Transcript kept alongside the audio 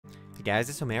Hey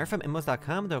guys, it's Omer from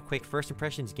MMOs.com with a quick first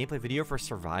impressions gameplay video for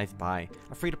Survived By,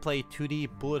 a free-to-play 2D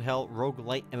bullet hell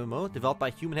rogue-lite MMO developed by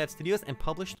Human Head Studios and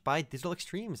published by Digital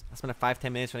Extremes. I spent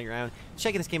 5-10 minutes running around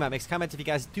checking this game out. Make comments if you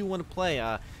guys do want to play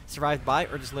Survived By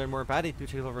or just learn more about it. Do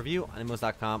check a little review on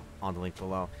MMOs.com on the link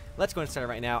below. Let's go and start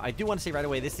right now. I do want to say right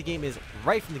away, this game is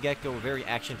right from the get-go very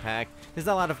action-packed. There's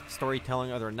not a lot of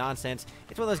storytelling or other nonsense.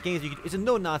 It's one of those games, it's a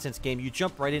no-nonsense game. You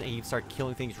jump right in and you start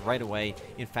killing things right away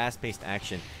in fast-paced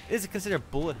action. It is considered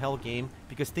a bullet hell game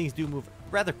because things do move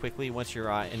rather quickly once you're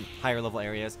in higher level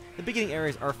areas. The beginning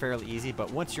areas are fairly easy,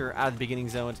 but once you're out of the beginning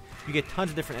zones, you get tons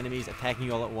of different enemies attacking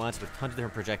you all at once with tons of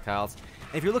different projectiles.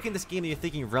 And if you're looking at this game and you're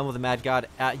thinking Realm of the Mad God,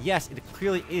 yes, it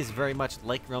clearly is very much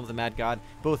like Realm of the Mad God,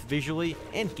 both visually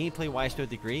and gameplay-wise to a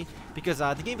degree, because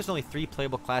the game is only 3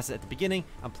 playable classes at the beginning.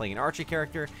 I'm playing an archery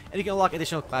character, and you can unlock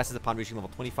additional classes upon reaching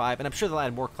level 25, and I'm sure they'll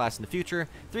add more classes in the future.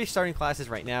 3 starting classes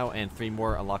right now, and 3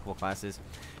 more unlockable classes.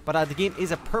 But the game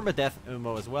is a permadeath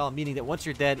MMO as well, meaning that once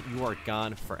you're dead, you are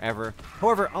gone forever.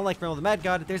 However, unlike Realm of the Mad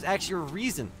God, there's actually a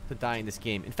reason to die in this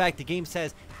game. In fact, the game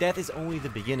says death is only the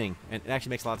beginning, and it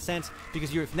actually makes a lot of sense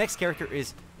because your next character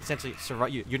is essentially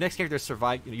your next character is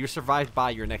survived. You're survived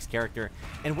by your next character,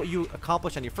 and what you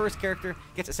accomplish on your first character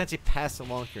gets essentially passed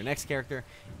along to your next character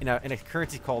in a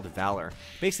currency called Valor.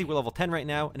 Basically, we're level 10 right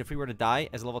now, and if we were to die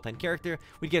as a level 10 character,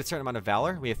 we'd get a certain amount of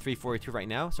Valor. We have 342 right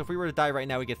now, so if we were to die right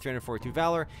now, we get 342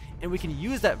 Valor, and we can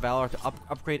use that Valor to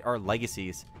upgrade our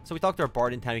legacies. So we talked to our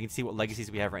bard in town. You can see what legacies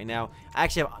we have right now. I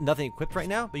actually have nothing equipped right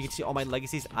now, but you can see all my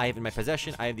legacies I have in my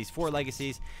possession. I have these 4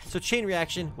 legacies. So chain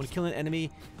reaction, when killing an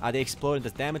enemy, they explode and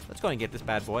does damage. Let's go ahead and get this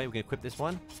bad boy. We can equip this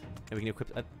one, and we can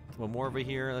equip one more over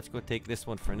here. Let's go take this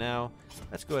one for now.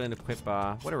 Let's go ahead and equip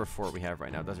whatever fort we have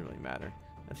right now. It doesn't really matter.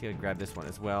 Let's go grab this one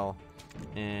as well,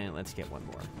 and let's get one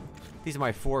more. These are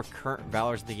my 4 current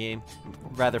valors in the game,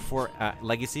 rather 4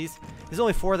 legacies. There's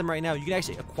only 4 of them right now. You can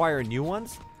actually acquire new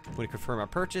ones when you confirm our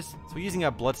purchase. So we're using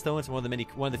bloodstones, one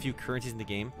of the few currencies in the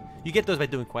game. You get those by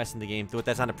doing quests in the game, though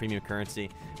that's not a premium currency.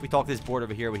 If we talk to this board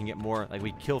over here, we can get more. Like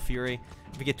we kill Fury.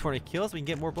 If we get 200 kills, we can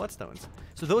get more bloodstones.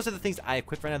 So those are the things I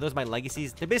equip right now. Those are my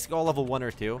legacies. They're basically all level 1 or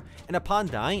 2. And upon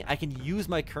dying, I can use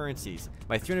my currencies,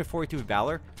 my 342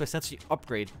 Valor, to essentially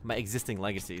upgrade my existing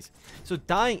legacies. So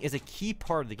dying is a key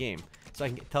part of the game. So I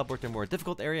can teleport to a more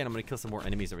difficult area, and I'm going to kill some more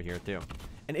enemies over here too.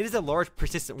 And it is a large,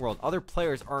 persistent world. Other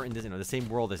players are in this, the same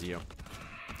world as you.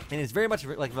 And it's very much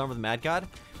like Realm of the Mad God,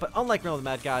 but unlike Realm of the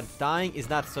Mad God, dying is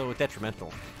not so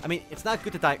detrimental. I mean, it's not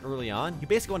good to die early on. You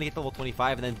basically want to get to level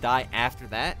 25 and then die after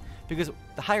that, because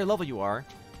the higher level you are,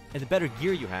 and the better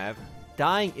gear you have,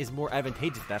 dying is more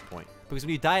advantageous at that point. Because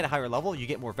when you die at a higher level, you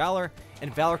get more Valor,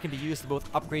 and Valor can be used to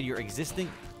both upgrade your existing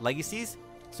legacies.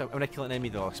 So when I kill an enemy,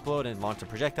 they'll explode and launch some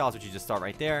projectiles, which you just start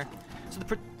right there. So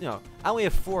I only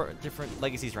have 4 different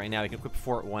legacies right now. You can equip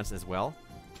 4 at once as well.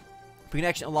 We can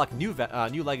actually unlock new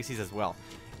legacies as well.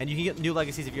 And you can get new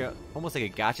legacies if you're almost like a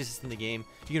gacha system in the game.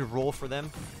 You can roll for them.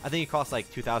 I think it costs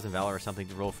like 2,000 Valor or something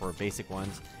to roll for basic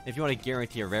ones. And if you want to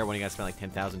guarantee a rare one, you gotta spend like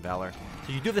 10,000 Valor.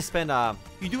 So you do have to spend.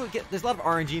 There's a lot of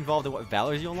RNG involved in what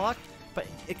Valors you unlock. But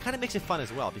it kind of makes it fun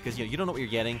as well because you don't know what you're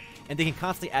getting, and they can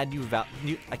constantly add new.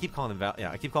 I keep calling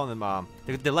them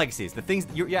the legacies. The things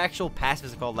your actual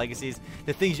passives are called legacies.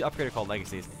 The things you upgrade are called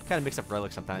legacies. Kind of mix up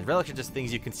relics sometimes. Relics are just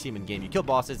things you consume in game. You kill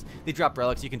bosses, they drop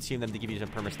relics. You consume them to give you some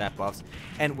perma stat buffs.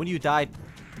 And when you die,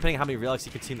 depending on how many relics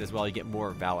you consume as well, you get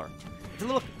more Valor.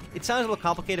 It sounds a little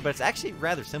complicated, but it's actually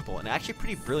rather simple and actually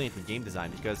pretty brilliant in game design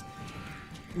because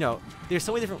there's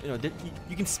so many different.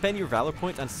 You can spend your Valor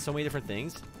points on so many different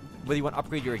things. Whether you want to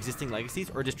upgrade your existing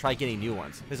legacies or just try getting new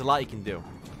ones. There's a lot you can do.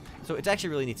 So it's actually a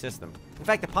really neat system. In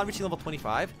fact, upon reaching level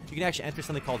 25, you can actually enter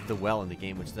something called the Well in the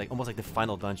game, which is almost like the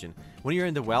final dungeon. When you're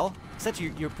in the Well,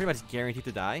 essentially you're pretty much guaranteed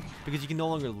to die because you can no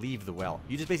longer leave the Well.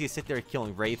 You just basically sit there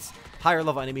killing wraiths, higher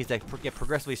level enemies that get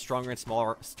progressively stronger and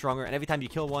stronger, and every time you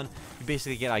kill one, you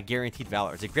basically get a guaranteed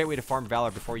Valor. It's a great way to farm Valor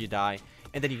before you die,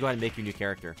 and then you go ahead and make your new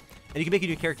character. And you can make your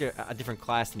new character a different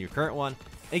class than your current one.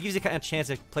 And it gives you a chance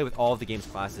to play with all of the game's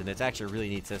classes, and it's actually a really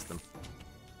neat system.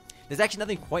 There's actually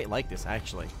nothing quite like this,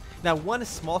 actually. Now, one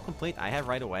small complaint I have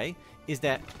right away is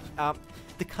that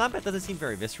the combat doesn't seem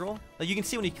very visceral. Like, you can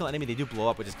see when you kill an enemy, they do blow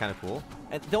up, which is kind of cool.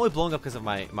 And they're only blowing up because of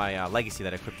my legacy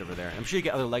that I equipped over there. And I'm sure you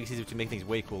get other legacies which make things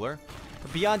way cooler.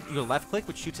 But beyond your left click,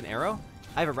 which shoots an arrow,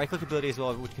 I have a right click ability as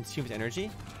well, which consumes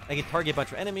energy. I can target a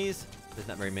bunch of enemies. There's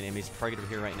not very many enemies to target over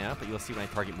here right now, but you'll see when I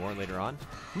target more later on.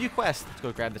 New quest. Let's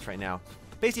go grab this right now.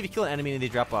 Basically, if you kill an enemy and they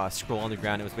drop a scroll on the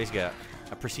ground, it was basically a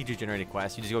procedure-generated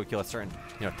quest. You just go kill a certain,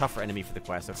 tougher enemy for the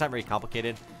quest. So it's not very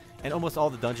complicated. And almost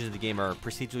all the dungeons in the game are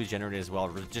procedurally generated as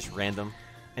well, just random.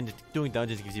 And doing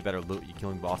dungeons gives you better loot. You're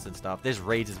killing bosses and stuff. There's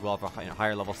raids as well for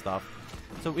higher level stuff.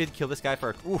 So we had to kill this guy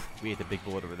for... Oof, we ate the big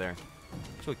bullet over there.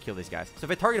 So we'll kill these guys. So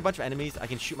if I target a bunch of enemies, I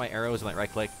can shoot my arrows with my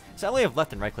right click. So I only have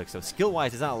left and right click, so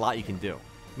skill-wise, there's not a lot you can do.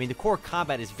 I mean, the core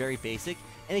combat is very basic,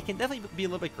 and it can definitely be a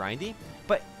little bit grindy,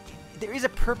 but there is a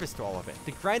purpose to all of it.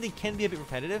 The grinding can be a bit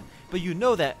repetitive, but you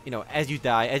know that, you know, as you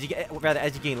die, as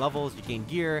you gain levels, you gain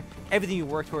gear, everything you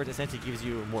work towards essentially gives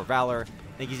you more valor,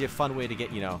 and it gives you a fun way to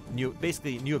get, you know,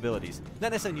 basically new abilities.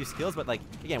 Not necessarily new skills, but like,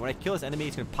 again, when I kill this enemy,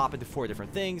 it's going to pop into 4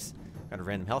 different things. Got a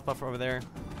random health buff over there.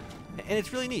 And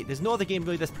it's really neat. There's no other game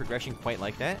really does progression quite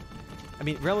like that. I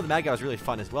mean, Realm of the Mad God was really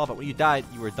fun as well, but when you died,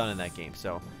 you were done in that game.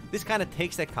 So this kind of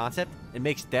takes that concept and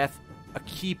makes death a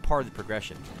key part of the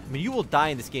progression. I mean, you will die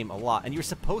in this game a lot, and you're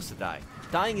supposed to die.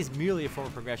 Dying is merely a form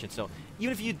of progression. So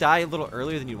even if you die a little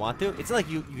earlier than you want to, it's not like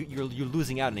you're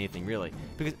losing out on anything, really.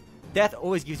 Because death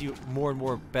always gives you more and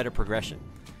more better progression.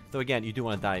 Though, again, you do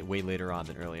want to die way later on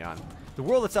than early on. The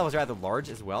world itself is rather large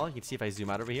as well. You can see if I zoom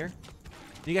out over here.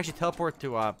 You can actually teleport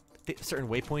to certain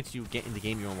waypoints you get in the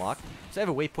game you unlock. So I have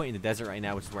a waypoint in the desert right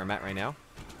now, which is where I'm at right now.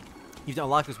 You have to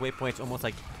unlock those waypoints almost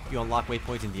like you unlock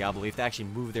waypoints in Diablo. You have to actually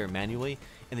move there manually,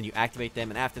 and then you activate them.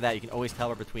 And after that, you can always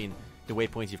teleport between the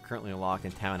waypoints you've currently unlocked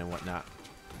in town and whatnot.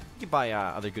 You can buy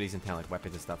other goodies in town, like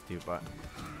weapons and stuff too. But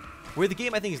where the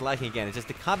game I think is lacking again is just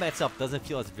the combat itself doesn't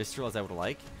feel as visceral as I would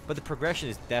like, but the progression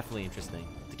is definitely interesting.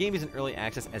 The game is in early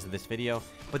access as of this video,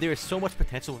 but there is so much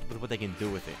potential with what they can do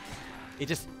with it. It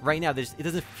just, right now, it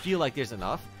doesn't feel like there's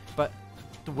enough, but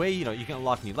the way, you know, you can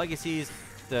unlock new legacies,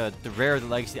 the rarer the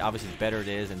legacy, obviously the better it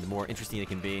is and the more interesting it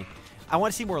can be. I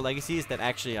want to see more legacies that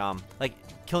actually, like,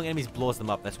 killing enemies blows them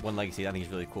up. That's one legacy I think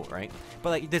is really cool, right? But,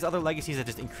 like, there's other legacies that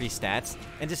just increase stats,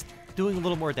 and just doing a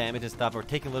little more damage and stuff, or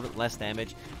taking a little bit less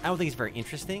damage, I don't think it's very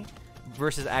interesting,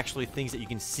 versus actually things that you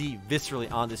can see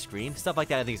viscerally on the screen. Stuff like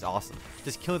that I think is awesome.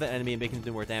 Just killing that enemy and making them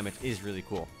do more damage is really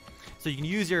cool. So you can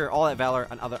use your All That Valor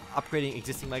on other upgrading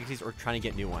existing legacies or trying to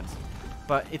get new ones.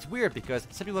 But it's weird because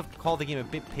some people have called the game a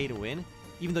bit pay to win.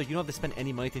 Even though you don't have to spend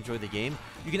any money to enjoy the game,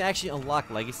 you can actually unlock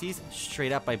legacies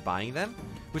straight up by buying them,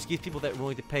 which gives people that are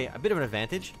willing to pay a bit of an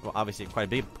advantage. Well, obviously quite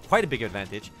a big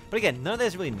advantage. But again, none of that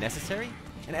is really necessary.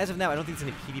 And as of now, I don't think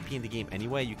there's any PvP in the game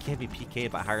anyway. You can't be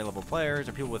PK'd by higher level players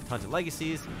or people with tons of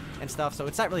legacies and stuff, so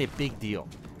it's not really a big deal.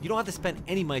 You don't have to spend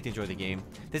any money to enjoy the game.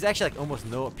 There's actually like almost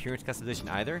no appearance customization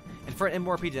either, and for an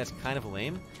MMORPG that's kind of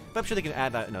lame. But I'm sure they can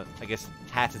add, you know, I guess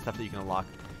hats and stuff that you can unlock.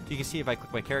 So you can see if I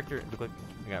click my character,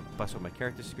 I got bust with my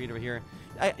character screen over here.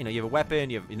 You know, you have a weapon,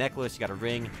 you have a necklace, you got a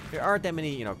ring. There aren't that many,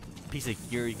 you know, pieces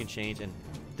of gear you can change, and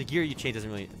the gear you change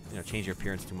doesn't really, you know, change your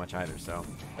appearance too much either. So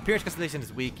appearance customization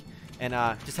is weak. And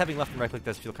just having left and right click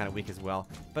does feel kind of weak as well.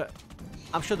 But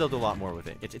I'm sure they'll do a lot more with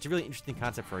it. It's a really interesting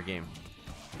concept for a game.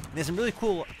 And there's some really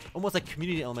cool, almost like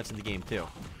community elements in the game too,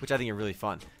 which I think are really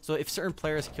fun. So if certain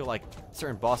players kill like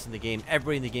certain bosses in the game,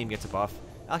 everybody in the game gets a buff.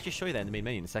 I'll actually show you that in the main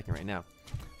menu in a second right now.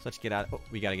 So let's get out. Oh,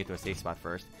 we got to get to a safe spot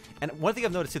first. And one thing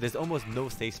I've noticed too, there's almost no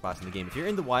safe spots in the game. If you're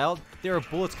in the wild, there are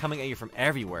bullets coming at you from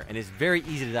everywhere. And it's very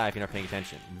easy to die if you're not paying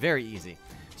attention. Very easy.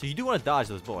 So you do want to dodge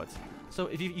those bullets. So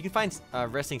if you can find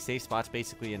resting safe spots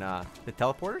basically in the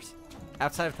teleporters.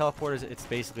 Outside of teleporters, it's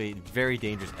basically very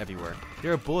dangerous everywhere.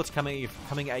 There are bullets coming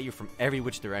at you from every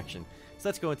which direction. So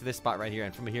let's go into this spot right here,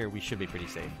 and from here we should be pretty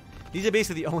safe. These are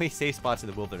basically the only safe spots in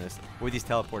the wilderness where these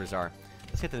teleporters are.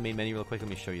 Let's get to the main menu real quick. Let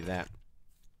me show you that.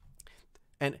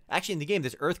 And actually in the game,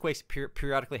 there's earthquakes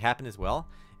periodically happen as well.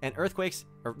 And earthquakes,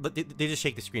 they just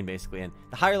shake the screen basically. And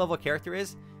the higher level a character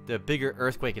is, the bigger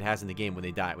earthquake it has in the game when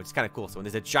they die, which is kind of cool. So when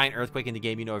there's a giant earthquake in the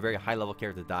game, you know a very high level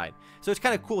character died. So it's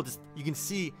kind of cool. Just you can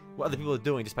see what other people are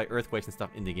doing just by earthquakes and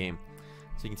stuff in the game.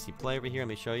 So you can see play over here. Let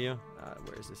me show you.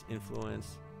 Where is this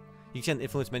influence? You can see the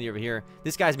influence menu over here.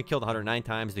 This guy's been killed 109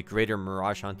 times, the greater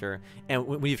Mirage Hunter. And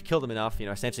when you've killed him enough, you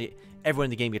know, essentially everyone in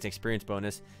the game gets an experience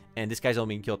bonus. And this guy's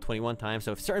only been killed 21 times.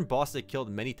 So if certain bosses are killed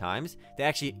many times, they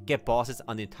actually get bosses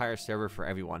on the entire server for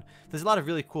everyone. There's a lot of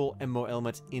really cool MMO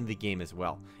elements in the game as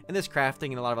well. And there's crafting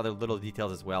and a lot of other little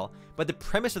details as well. But the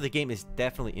premise of the game is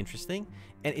definitely interesting.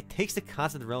 And it takes the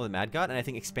concept of the Realm of the Mad God and I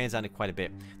think expands on it quite a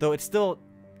bit. Though it's still,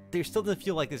 there still doesn't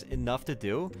feel like there's enough to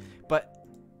do. But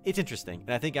it's interesting,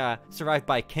 and I think Survived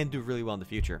By can do really well in the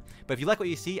future. But if you like what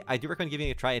you see, I do recommend giving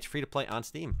it a try. It's free to play on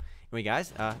Steam. Anyway,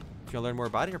 guys, if you want to learn more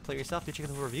about it or play it yourself, do check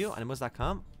out the review on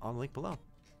MMOs.com on the link below.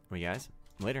 Anyway, guys,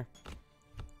 later.